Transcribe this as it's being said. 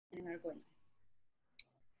And we're going.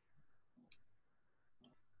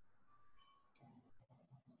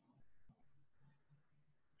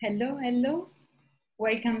 Hello, hello.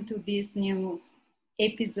 Welcome to this new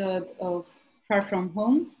episode of Far From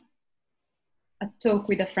Home, a talk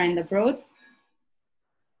with a friend abroad.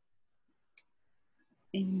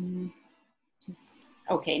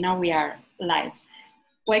 Okay, now we are live.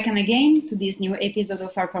 Welcome again to this new episode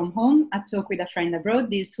of Far From Home, a talk with a friend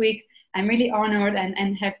abroad. This week, I'm really honored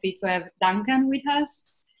and happy to have Duncan with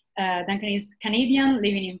us. Duncan is Canadian,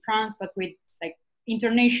 living in France, but with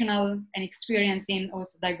international and experience in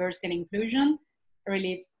also diversity and inclusion.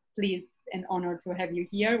 Really pleased and honored to have you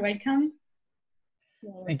here. Welcome.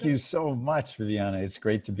 Thank you so much, Viviana. It's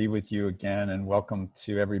great to be with you again, and welcome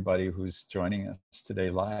to everybody who's joining us today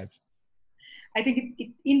live. I think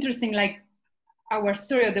it's interesting, like our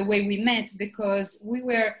story or the way we met, because we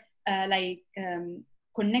were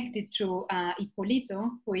connected through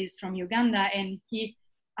Ippolito, who is from Uganda, and he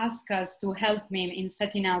asked us to help him in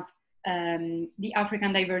setting up the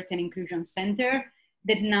African Diversity and Inclusion Center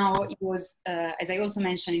that now it was, as I also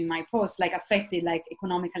mentioned in my post, affected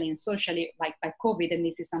economically and socially by COVID, and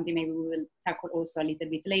this is something maybe we will tackle also a little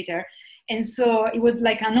bit later. And so it was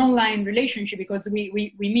like an online relationship because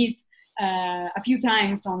we meet a few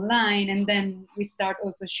times online, and then we start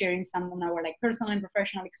also sharing some of our personal and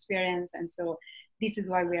professional experience. And so this is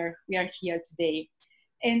why we are here today.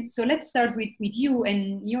 And so let's start with you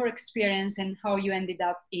and your experience and how you ended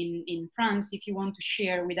up in France, if you want to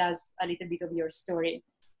share with us a little bit of your story.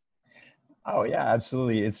 Oh yeah,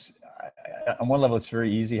 absolutely. It's on one level, it's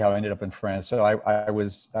very easy how I ended up in France. So I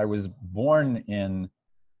was born in,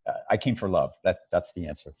 I came for love. That's the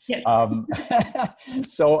answer. Yes.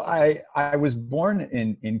 So I was born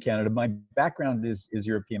in Canada. My background is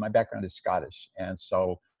European. My background is Scottish. And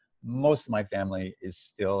so most of my family is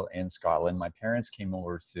still in Scotland. My parents came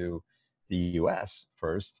over to the US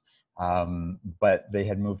first, but they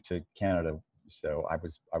had moved to Canada. So I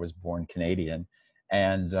was born Canadian,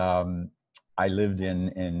 and I lived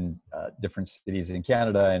in different cities in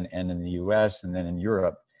Canada and in the US and then in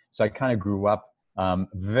Europe. So I kind of grew up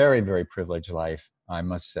very, very privileged life, I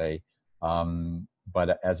must say,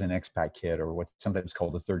 but as an expat kid, or what's sometimes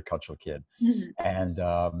called a third cultural kid. Mm-hmm. And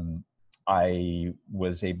I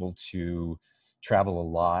was able to travel a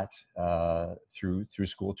lot through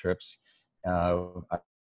school trips. I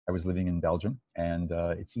was living in Belgium, and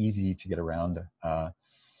it's easy to get around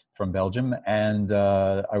from Belgium. And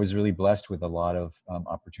I was really blessed with a lot of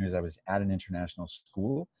opportunities. I was at an international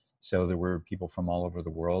school, so there were people from all over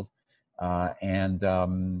the world. And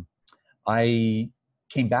I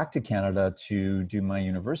came back to Canada to do my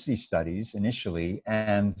university studies initially,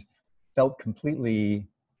 and felt completely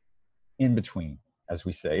in between, as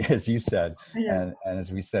we say, as you said, yes. and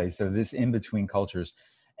as we say, so this in between cultures,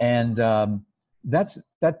 and that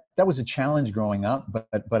was a challenge growing up,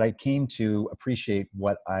 but I came to appreciate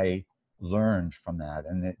what I learned from that,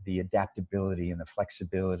 and the adaptability and the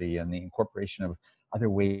flexibility and the incorporation of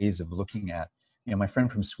other ways of looking at. You know, my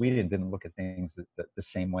friend from Sweden didn't look at things the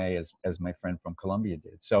same way as my friend from Colombia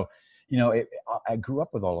did. So, you know, I grew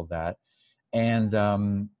up with all of that, and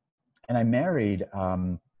I married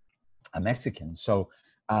a Mexican. So,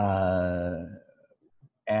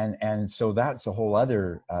 and so that's a whole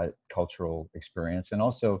other cultural experience. And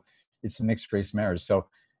also it's a mixed race marriage. So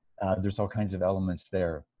there's all kinds of elements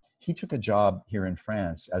there. He took a job here in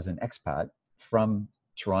France as an expat from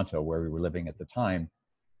Toronto, where we were living at the time.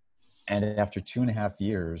 And after 2.5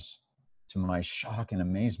 years, to my shock and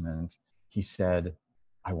amazement, he said,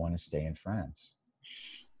 I want to stay in France.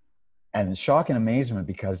 And shock and amazement,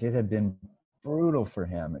 because it had been brutal for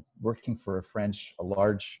him working for a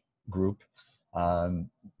large group,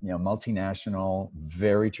 multinational,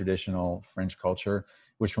 very traditional French culture,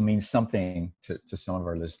 which will mean something to some of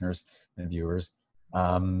our listeners and viewers.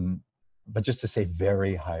 But just to say,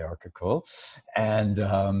 very hierarchical, and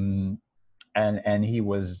he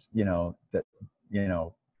was,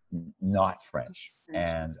 not French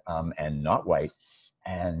and not white,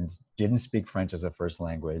 and didn't speak French as a first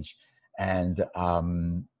language, and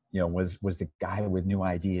was the guy with new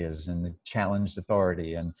ideas and challenged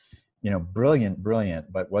authority, and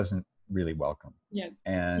brilliant, but wasn't really welcome. Yeah.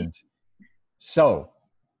 And so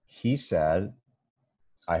he said,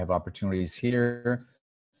 I have opportunities here.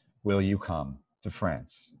 Will you come to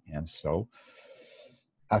France? And so,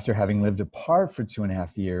 after having lived apart for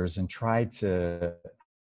 2.5 years and tried to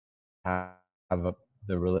have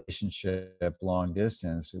the relationship long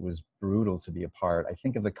distance, it was brutal to be apart. I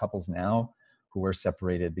think of the couples now who are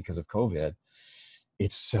separated because of COVID.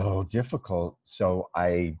 It's so difficult. So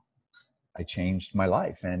I I changed my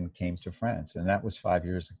life and came to France, and that was 5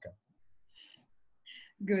 years ago.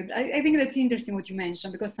 Good. I think that's interesting what you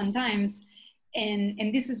mentioned, because sometimes,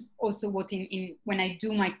 and this is also what in when I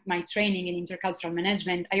do my training in intercultural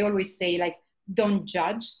management, I always say, like, don't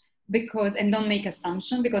judge, because, and don't make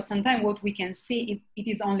assumption, because sometimes what we can see, it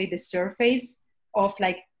is only the surface of,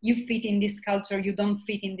 like, you fit in this culture, you don't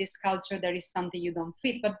fit in this culture, there is something you don't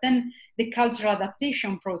fit. But then the cultural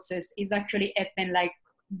adaptation process is actually happen, like,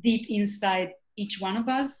 deep inside each one of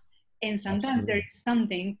us. And sometimes there Absolutely. is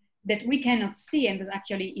something that we cannot see and that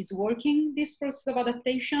actually is working this process of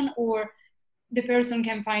adaptation, or the person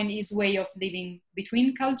can find his way of living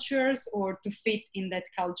between cultures or to fit in that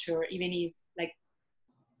culture, even if, like,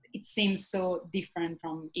 it seems so different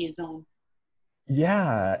from his own.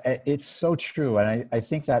 Yeah, it's so true. And I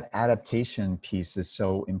think that adaptation piece is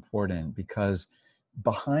so important because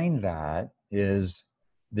behind that is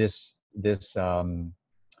this,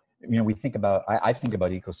 we think about, I think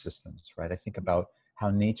about ecosystems, right? I think about how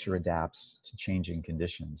nature adapts to changing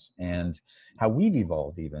conditions and how we've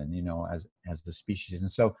evolved even, as the species.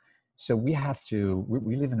 And so we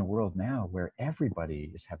live in a world now where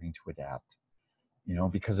everybody is having to adapt,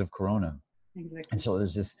 because of Corona. And Exactly. so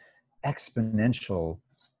there's this exponential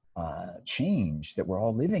change that we're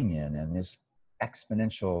all living in, and this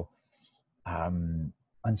exponential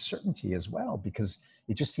uncertainty as well, because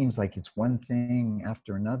it just seems like it's one thing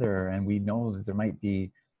after another, and we know that there might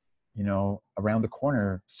be, around the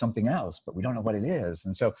corner something else, but we don't know what it is.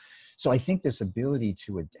 And so I think this ability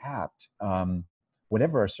to adapt,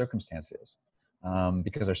 whatever our circumstance is,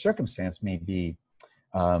 because our circumstance may be,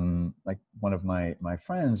 like one of my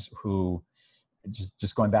friends who,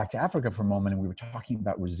 just going back to Africa for a moment, and we were talking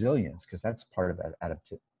about resilience, because that's part of that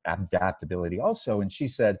adaptability also. And she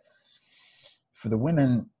said, for the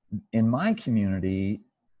women in my community,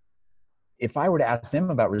 if I were to ask them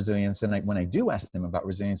about resilience, and when I do ask them about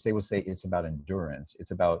resilience, they will say it's about endurance. It's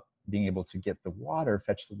about being able to get the water,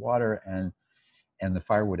 fetch the water, and the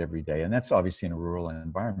firewood every day. And that's obviously in a rural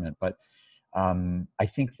environment. But I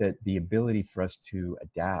think that the ability for us to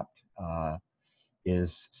adapt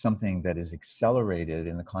is something that is accelerated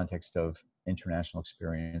in the context of international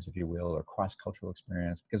experience, if you will, or cross-cultural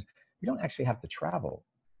experience, because we don't actually have to travel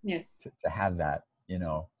Yes. to have that,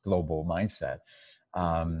 global mindset.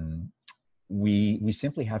 Um, we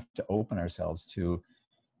simply have to open ourselves to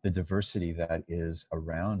the diversity that is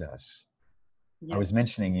around us. I Yes. was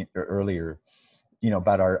mentioning earlier,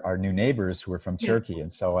 about our new neighbors who are from Yes. Turkey,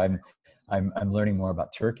 and so I'm learning more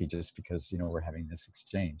about Turkey just because we're having this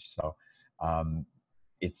exchange. So um,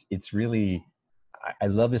 it's really, I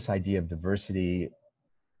love this idea of diversity,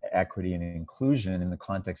 equity, and inclusion in the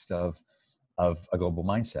context of a global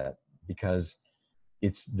mindset, because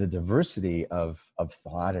it's the diversity of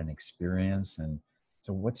thought and experience. And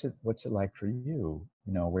so what's it like for you,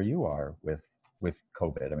 where you are with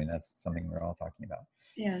COVID? I mean, that's something we're all talking about.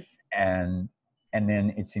 Yes. And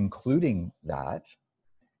then it's including that,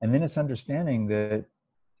 and then it's understanding that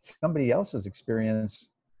somebody else's experience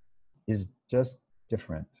is just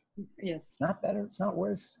different. Yes. Not better, it's not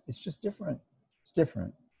worse, it's just different. It's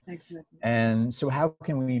different. Exactly. And so how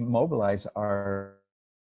can we mobilize our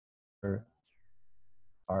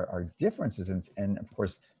differences, and of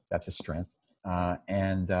course that's a strength, uh,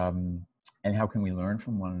 and um, and how can we learn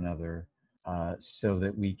from one another, so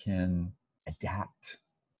that we can adapt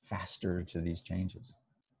faster to these changes.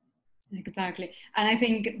 Exactly. And I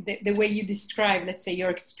think the way you describe, let's say, your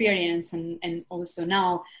experience, and also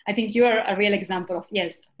now, I think you are a real example of,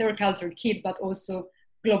 yes, third culture kid, but also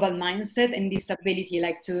global mindset and this ability,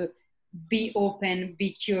 like, to be open,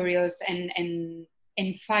 be curious,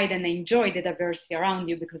 and fight and enjoy the diversity around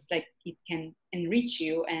you, because, like, it can enrich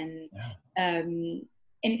you. Yeah.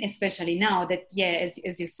 And especially now that, yeah,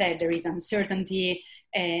 as you said, there is uncertainty,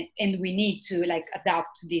 and we need to, like,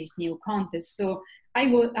 adapt to this new context. So I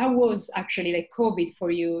was actually, like, COVID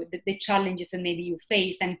for you, the challenges that maybe you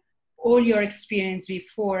face, and all your experience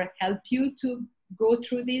before helped you to go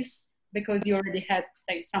through this, because you already had,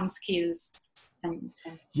 like, some skills.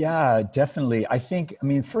 Yeah, definitely. I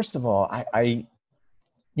mean, first of all, I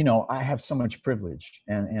have so much privilege,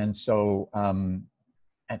 and so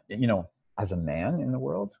as a man in the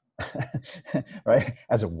world, right,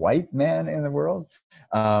 as a white man in the world,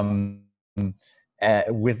 um,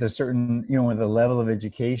 with a certain, with a level of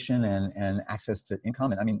education and access to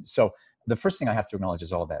income. And I mean, so the first thing I have to acknowledge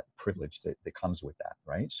is all that privilege that comes with that,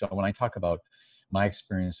 right? So when I talk about my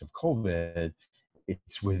experience of COVID,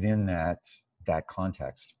 it's within that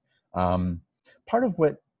context. Um, Part of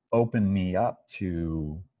what opened me up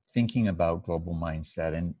to thinking about global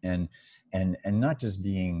mindset, and not just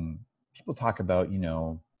being, people talk about,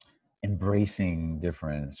 embracing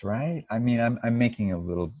difference, right? I mean, I'm making a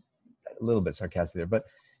little bit sarcastic there, but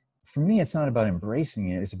for me, it's not about embracing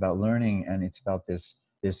it. It's about learning, and it's about this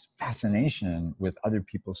fascination with other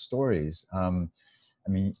people's stories. I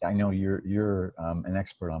mean, I know you're an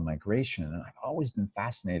expert on migration, and I've always been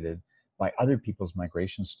fascinated by other people's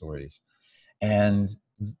migration stories, and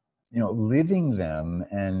living them,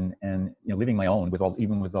 and living my own with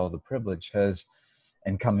all the privilege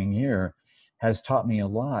and coming here has taught me a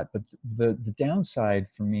lot. But the downside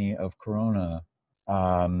for me of Corona,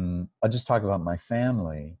 I'll just talk about my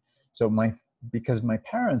family. So because my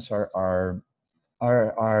parents are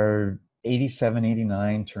 87,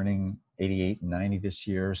 89, turning 88 and 90 this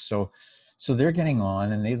year. So they're getting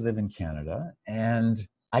on, and they live in Canada, and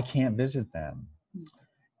I can't visit them.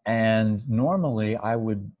 And normally I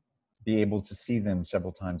would be able to see them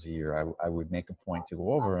several times a year. I would make a point to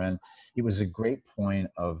go over, and it was a great point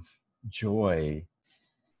of joy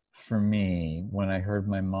for me when I heard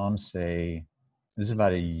my mom say, this is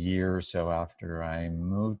about a year or so after I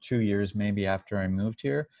moved, 2 years maybe after I moved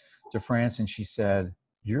here to France, and she said,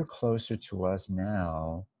 "You're closer to us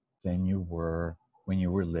now than you were when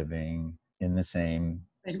you were living in the same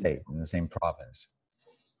state, in the same province."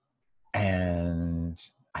 And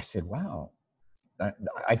I said, wow,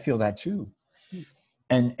 I feel that too.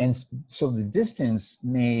 And so the distance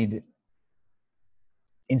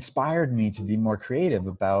inspired me to be more creative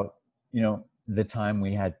about, the time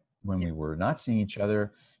we had when we were not seeing each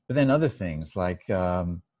other, but then other things like,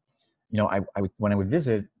 when I would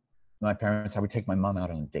visit my parents, I would take my mom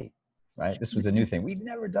out on a date, right? This was a new thing. We'd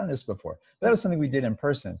never done this before, but that was something we did in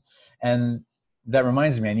person. And that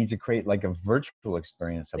reminds me, I need to create like a virtual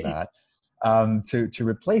experience of that, to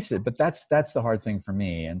replace it. But that's the hard thing for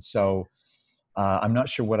me. And so I'm not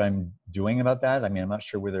sure what I'm doing about that. I mean, I'm not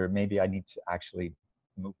sure whether maybe I need to actually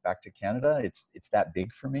move back to Canada. It's that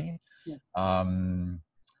big for me. Yeah.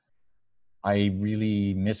 I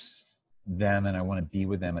really miss them, and I want to be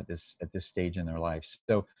with them at this stage in their life.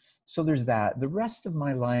 So there's that. The rest of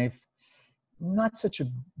my life, not such a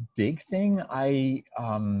big thing.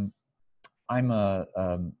 I'm a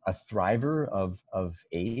thriver of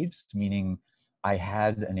AIDS, meaning I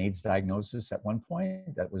had an AIDS diagnosis at one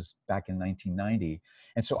point. That was back in 1990.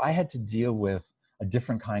 And so I had to deal with a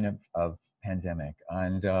different kind of pandemic.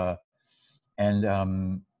 And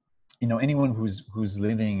anyone who's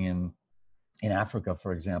living in Africa,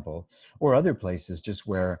 for example, or other places just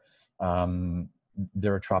where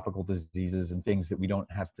there are tropical diseases and things that we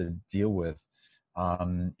don't have to deal with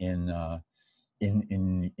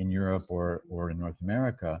in Europe or in North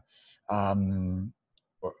America,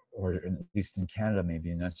 or at least in Canada, maybe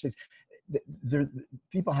in the United States.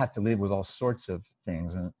 People have to live with all sorts of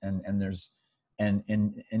things, and there's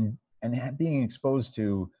being exposed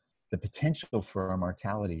to the potential for our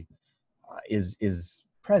mortality is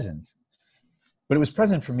present. But it was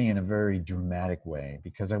present for me in a very dramatic way,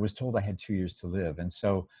 because I was told I had 2 years to live, and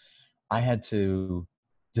so I had to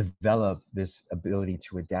develop this ability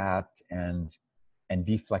to adapt and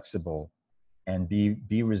be flexible and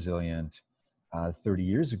be resilient 30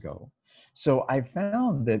 years ago. So I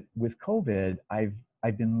found that with COVID,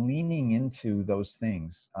 I've been leaning into those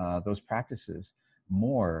things, those practices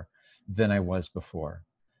more than I was before,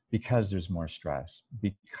 because there's more stress,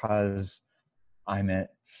 because I'm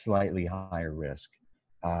at slightly higher risk,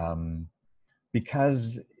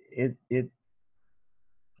 because it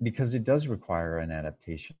does require an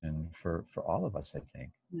adaptation for all of us, I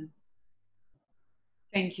think. Yeah.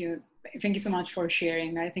 Thank you so much for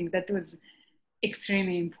sharing. I think that was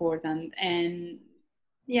extremely important. And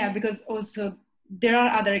yeah, because also there are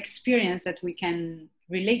other experiences that we can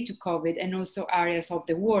relate to COVID, and also areas of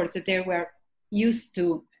the world that they were used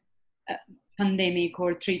to pandemic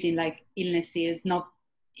or treating like illnesses. Not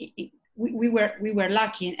we were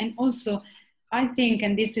lucky. And also I think,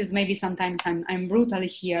 and this is maybe sometimes I'm brutal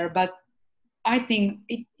here, but I think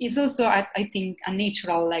it's also I think a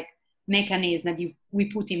natural like mechanism that we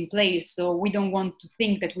put in place. So we don't want to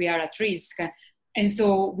think that we are at risk, and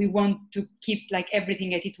so we want to keep like everything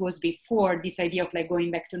that it was before. This idea of like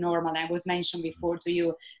going back to normal. I was mentioned before to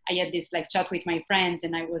you. I had this like chat with my friends,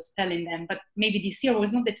 and I was telling them, but maybe this year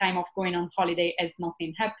was not the time of going on holiday, as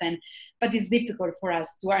nothing happened. But it's difficult for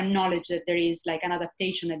us to acknowledge that there is like an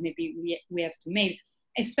adaptation that maybe we have to make,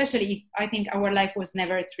 especially if I think our life was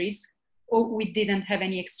never at risk, or we didn't have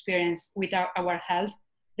any experience with our health.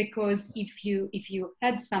 Because if you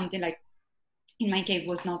had something like, in my case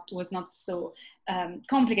was not so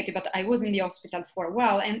complicated, but I was in the hospital for a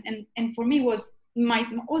while, and for me was my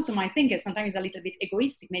thinking sometimes a little bit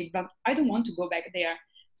egoistic maybe, but I don't want to go back there.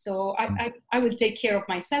 So I will take care of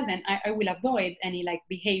myself, and I will avoid any like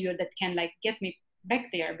behavior that can like get me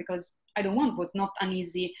back there, because I don't want what's not an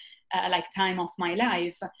easy like time of my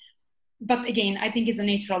life. But again, I think it's a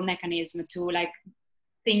natural mechanism to like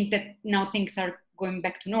think that now things are going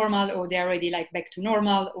back to normal, or they're already like back to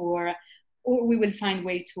normal, or we will find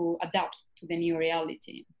way to adapt to the new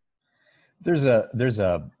reality. There's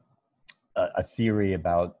a theory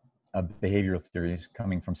about behavioral theories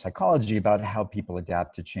coming from psychology about how people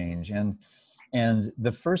adapt to change, and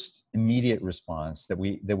the first immediate response that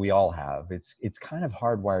we all have, it's kind of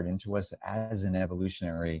hardwired into us as an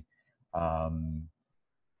evolutionary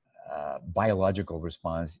biological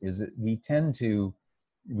response, is that we tend to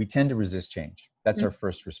resist change. That's our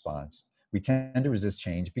first response. We tend to resist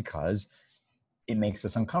change because it makes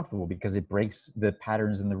us uncomfortable, because it breaks the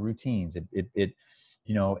patterns and the routines. It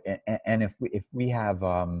you know, and if we have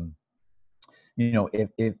you know,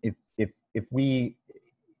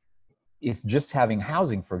 if just having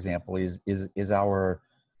housing, for example, is our,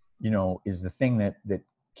 you know, is the thing that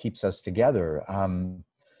keeps us together,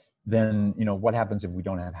 then, you know, what happens if we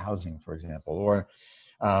don't have housing, for example? Or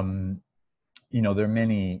you know, there are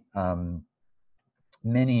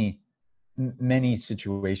many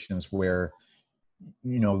situations where,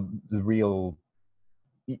 you know, the real,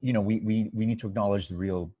 you know, we need to acknowledge the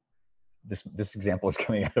real, this example is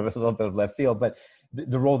coming out of a little bit of left field, but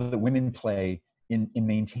the role that women play in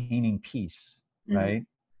maintaining peace, right?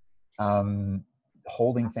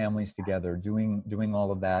 Holding families together, doing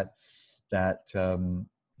all of that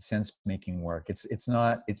sense making work. It's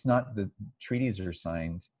not the treaties are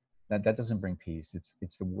signed, that doesn't bring peace.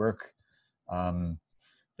 It's the work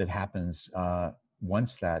that happens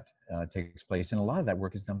once that takes place, and a lot of that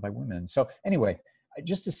work is done by women. So anyway,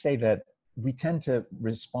 just to say that we tend to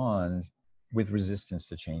respond with resistance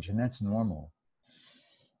to change, and that's normal.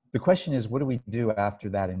 The question is, what do we do after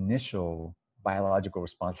that initial biological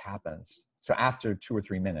response happens? So after 2 or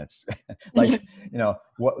 3 minutes, like, you know,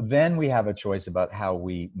 then we have a choice about how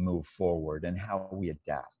we move forward and how we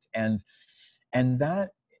adapt. And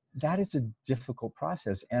that is a difficult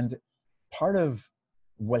process. And part of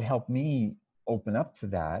what helped me open up to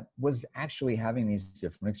that was actually having these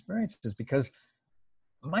different experiences, because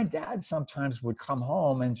my dad sometimes would come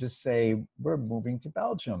home and just say, "We're moving to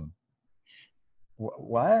Belgium."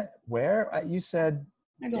 What? Where? You said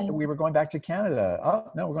we were going back to Canada.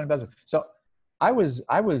 Oh, no, we're going to Belgium. So I was,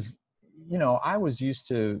 you know, I was used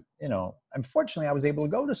to, you know, unfortunately I was able to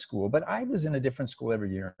go to school, but I was in a different school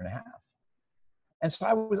every year and a half. And so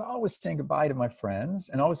I was always saying goodbye to my friends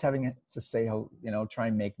and always having to say, you know, try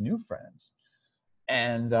and make new friends.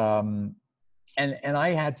 And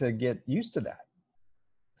I had to get used to that,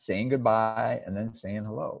 saying goodbye and then saying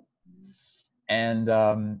hello, and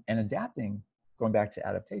adapting, going back to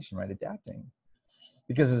adaptation, right? Adapting.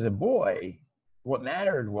 Because as a boy, what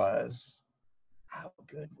mattered was, how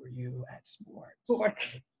good were you at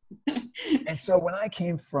sports? And so when I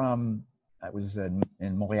came from, I was in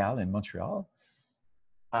Montreal,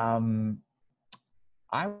 I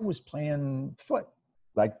was playing foot,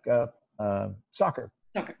 like soccer.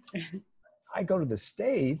 I go to the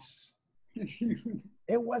States,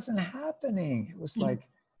 it wasn't happening. It was like,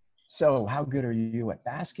 so how good are you at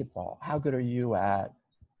basketball? How good are you at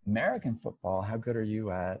American football? How good are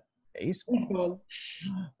you at baseball?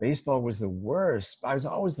 Baseball was the worst. I was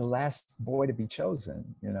always the last boy to be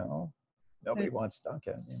chosen, you know. Nobody wants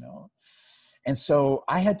Duncan, you know. And so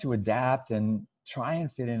I had to adapt and try and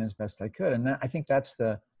fit in as best I could. And I think that's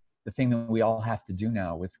the thing that we all have to do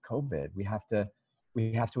now with COVID. We have to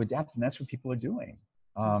adapt, and that's what people are doing.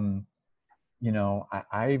 You know,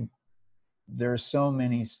 there are so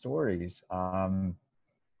many stories,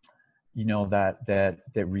 you know, that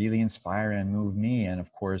really inspire and move me. And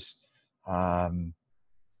of course,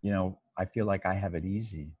 you know, I feel like I have it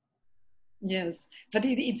easy. Yes, but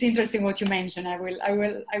it's interesting what you mentioned. I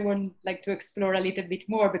would like to explore a little bit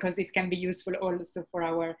more, because it can be useful also for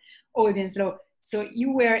our audience. So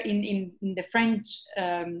you were in the French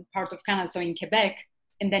part of Canada, so in Quebec,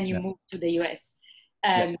 and then you moved to the US.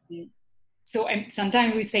 So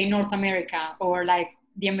sometimes we say North America or like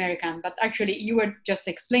the American, but actually you were just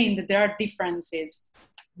explained that there are differences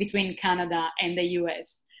between Canada and the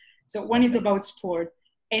US. So one is about sport.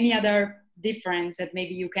 Any other difference that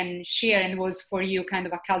maybe you can share and was for you kind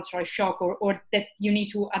of a cultural shock, or that you need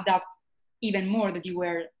to adapt even more, that you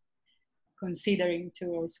were considering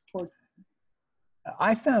to support?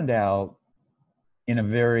 I found out in a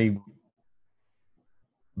very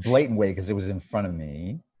blatant way, because it was in front of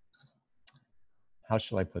me. How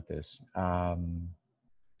shall I put this?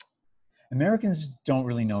 Americans don't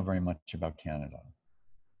really know very much about Canada.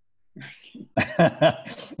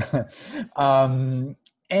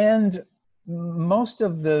 And most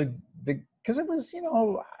of the because it was,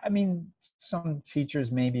 I mean, some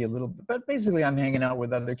teachers maybe a little bit, but basically I'm hanging out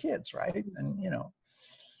with other kids, right?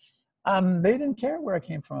 And they didn't care where I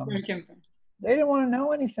came from. They didn't want to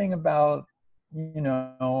know anything about,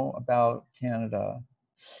 about Canada.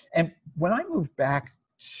 And when I moved back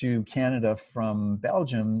to Canada from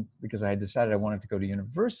Belgium, because I had decided I wanted to go to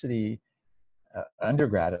university,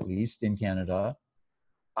 undergrad at least in Canada,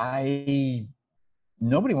 nobody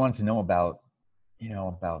wanted to know about,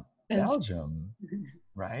 about Belgium,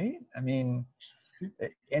 right? I mean,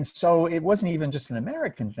 and so it wasn't even just an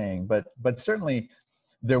American thing, but certainly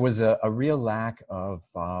there was a real lack of,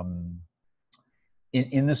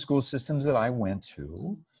 in the school systems that I went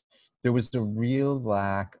to, there was a real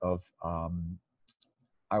lack of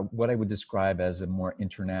what I would describe as a more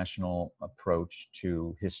international approach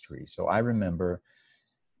to history. So I remember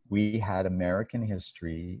we had American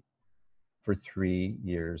history for 3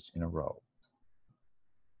 years in a row.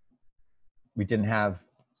 We didn't have,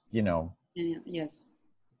 yes,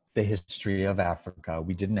 the history of Africa.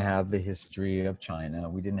 We didn't have the history of China.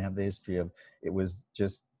 We didn't have the history of, it was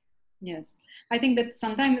just. Yes, I think that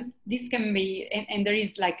sometimes this can be, and there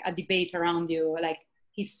is like a debate around like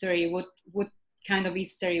history, what kind of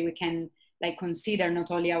history we can like consider,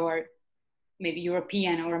 not only our maybe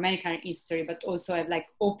European or American history, but also have like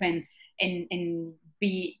open and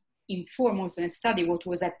be informed also and study what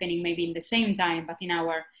was happening maybe in the same time, but in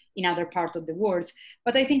other part of the world.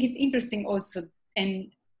 But I think it's interesting also,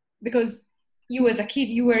 and because you as a kid,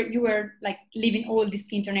 you were like living all these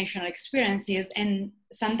international experiences, and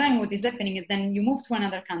sometimes what is happening is then you move to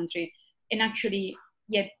another country, and actually,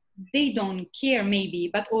 yet they don't care maybe,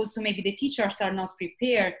 but also maybe the teachers are not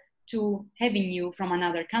prepared to having you from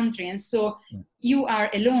another country, and so you are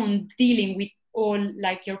alone dealing with all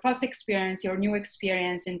like your past experience, your new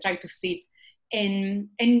experience, and try to fit. And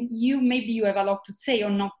you have a lot to say or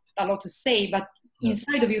not a lot to say, but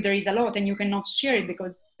inside of you there is a lot, and you cannot share it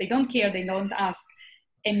because they don't care, they don't ask,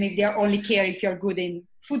 and maybe they only care if you're good in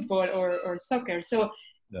football or soccer. So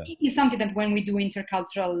it's something that when we do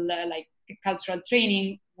intercultural like cultural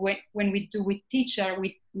training, when we do with teacher,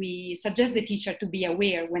 we suggest the teacher to be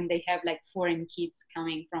aware when they have like foreign kids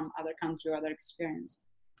coming from other country or other experience.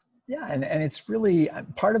 Yeah, and it's really,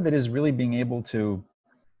 part of it is really being able to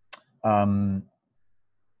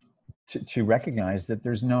recognize that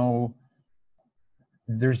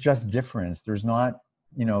there's just difference. There's not,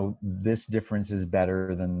 this difference is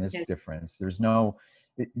better than this difference. There's no,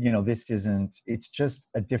 this isn't, it's just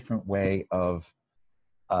a different way of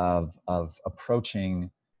approaching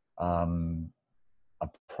a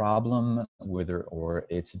problem, or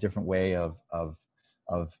it's a different way of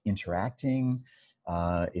interacting.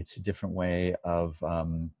 It's a different way of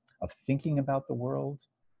thinking about the world,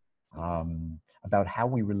 about how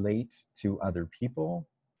we relate to other people.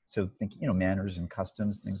 So think, manners and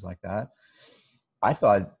customs, things like that. I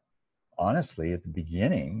thought, honestly, at the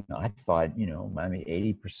beginning, I thought, I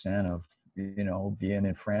mean, 80% of, being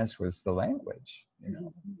in France was the language.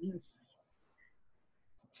 Yes.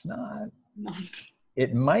 It's not.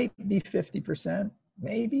 It might be 50%,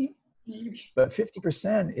 maybe, but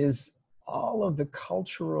 50% is all of the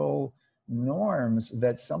cultural norms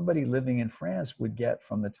that somebody living in France would get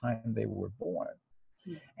from the time they were born.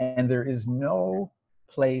 And there is no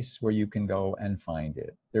place where you can go and find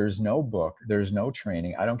it. There's no book, there's no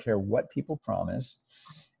training. I don't care what people promise.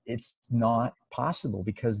 It's not possible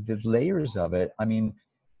because the layers of it, I mean,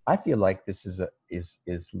 I feel like this is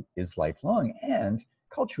lifelong, and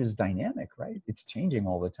culture is dynamic, right? It's changing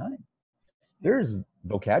all the time. There's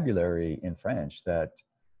vocabulary in French that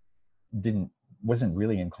wasn't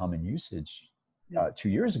really in common usage 2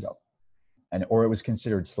 years ago, or it was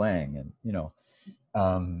considered slang, and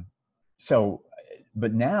so,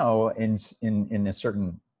 but now in a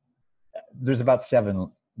certain, there's about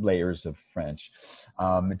 7 layers of French.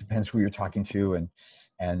 It depends who you're talking to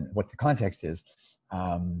and what the context is.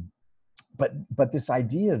 But this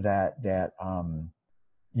idea that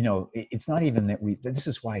it's not even that this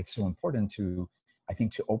is why it's so important to, I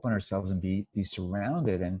think, to open ourselves and be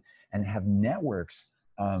surrounded and have networks.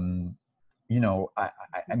 I mean,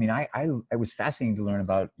 I was fascinated to learn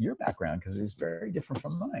about your background because it's very different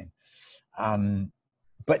from mine.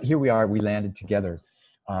 But here we are, we landed together,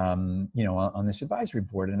 on this advisory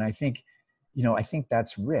board. And I think, I think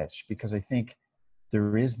that's rich because I think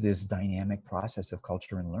there is this dynamic process of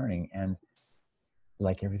culture and learning, and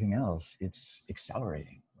like everything else, it's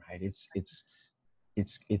accelerating, right? It's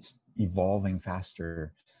evolving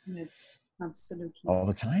faster. Yes, absolutely. All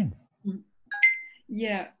the time.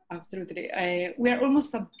 Yeah, absolutely. We are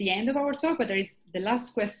almost at the end of our talk, but there is the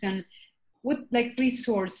last question. What like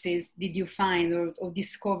resources did you find or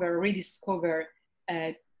discover, rediscover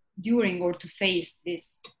during or to face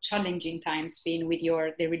these challenging times, being with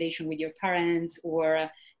the relation with your parents, or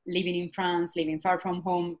living in France, living far from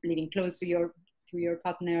home, living close to your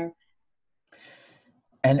partner?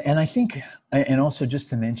 And I think, and also just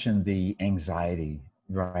to mention the anxiety,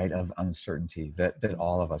 right, of uncertainty that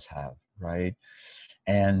all of us have, right,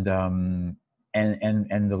 and the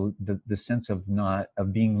sense of not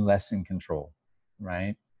of being less in control,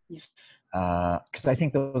 right? Yes. Because I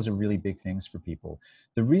think those are really big things for people.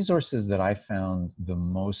 The resources that I found the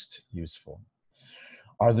most useful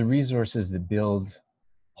are the resources that build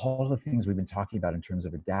all the things we've been talking about in terms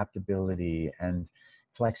of adaptability and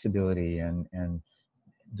flexibility and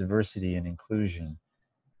diversity and inclusion,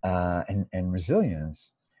 and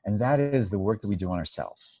resilience. And that is the work that we do on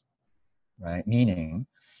ourselves, right? Meaning,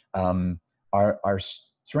 um, our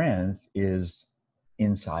strength is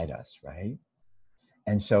inside us, right?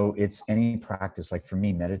 And so it's any practice, like for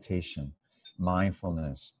me, meditation,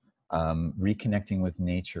 mindfulness, reconnecting with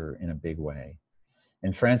nature in a big way.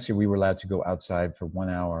 In France here, we were allowed to go outside for 1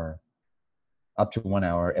 hour, up to 1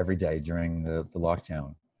 hour every day during the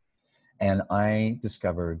lockdown. And I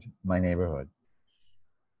discovered my neighborhood,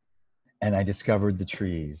 and I discovered the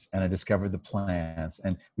trees, and I discovered the plants,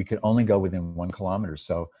 and we could only go within 1 kilometer.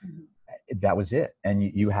 So that was it. And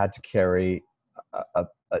you had to carry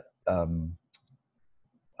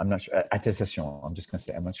I'm not sure, attestation. I'm just going to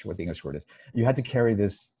say, I'm not sure what the English word is. You had to carry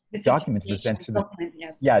this The document to present situation to the, document,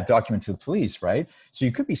 yes. yeah, document to the police, right? So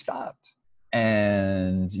you could be stopped,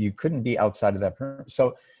 and you couldn't be outside of that.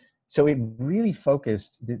 So it really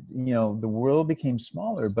focused, the world became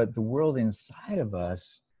smaller, but the world inside of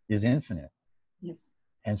us is infinite. Yes.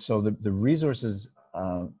 And so the resources,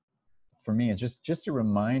 for me, it's just a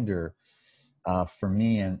reminder, for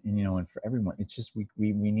me and for everyone. It's just,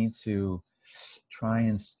 we need to try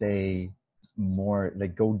and stay more,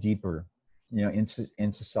 like, go deeper,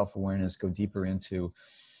 into self-awareness, go deeper into,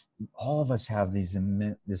 all of us have these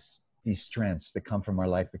strengths that come from our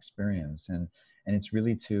life experience, and it's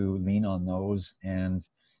really to lean on those and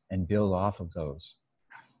build off of those,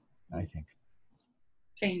 I think.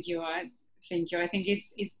 Thank you. Thank you. I think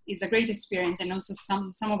it's a great experience, and also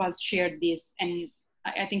some of us shared this, and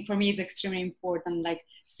I think for me it's extremely important. Like,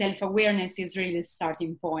 self-awareness is really the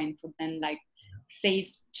starting point for then, like,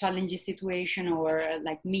 face challenging situation, or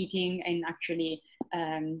like meeting and actually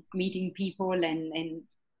meeting people and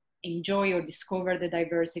enjoy or discover the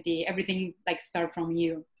diversity. Everything like start from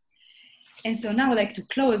you. And so now, like, to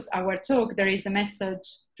close our talk, there is a message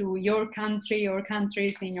to your country or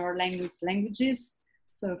countries in your languages.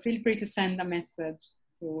 So feel free to send a message,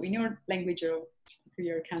 so in your language or to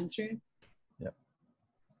your country. Yep.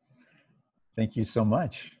 Thank you so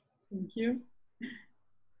much. Thank you.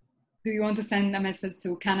 Do you want to send a message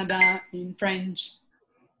to Canada in French?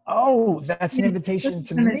 Oh, that's an invitation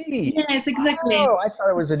to me. Yes, exactly. Oh, I thought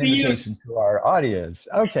it was an To you. invitation to our audience.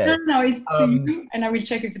 Okay. No, it's to you, and I will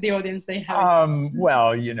check if the audience they have it.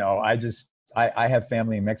 Well, I have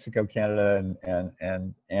family in Mexico, Canada,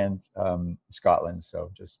 and Scotland. So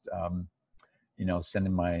just,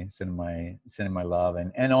 sending my love,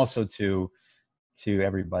 and also to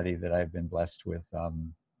everybody that I've been blessed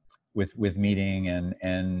with meeting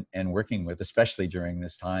and working with, especially during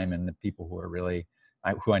this time, and the people who are really,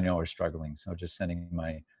 who I know are struggling. So just sending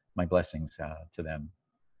my blessings to them.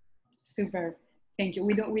 Super. Thank you.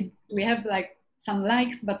 We have like some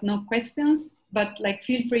likes, but no questions. But like,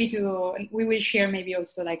 feel free to. We will share maybe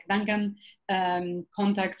also like Duncan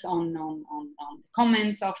contacts on the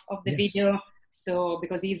comments of the video. So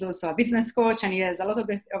because he's also a business coach and he has a lot of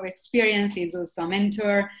experience, he's also a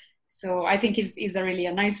mentor. So I think he's a really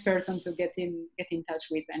a nice person to get in touch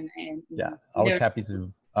with. And yeah, always happy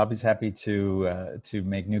to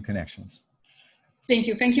make new connections. Thank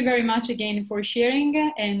you. Thank you very much again for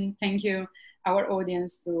sharing, and thank you our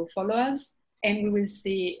audience to follow us. And we will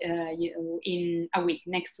see you in a week,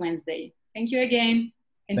 next Wednesday. Thank you again.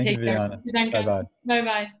 And Thank take you, care. Viviana. Bye-bye.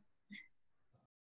 Bye-bye.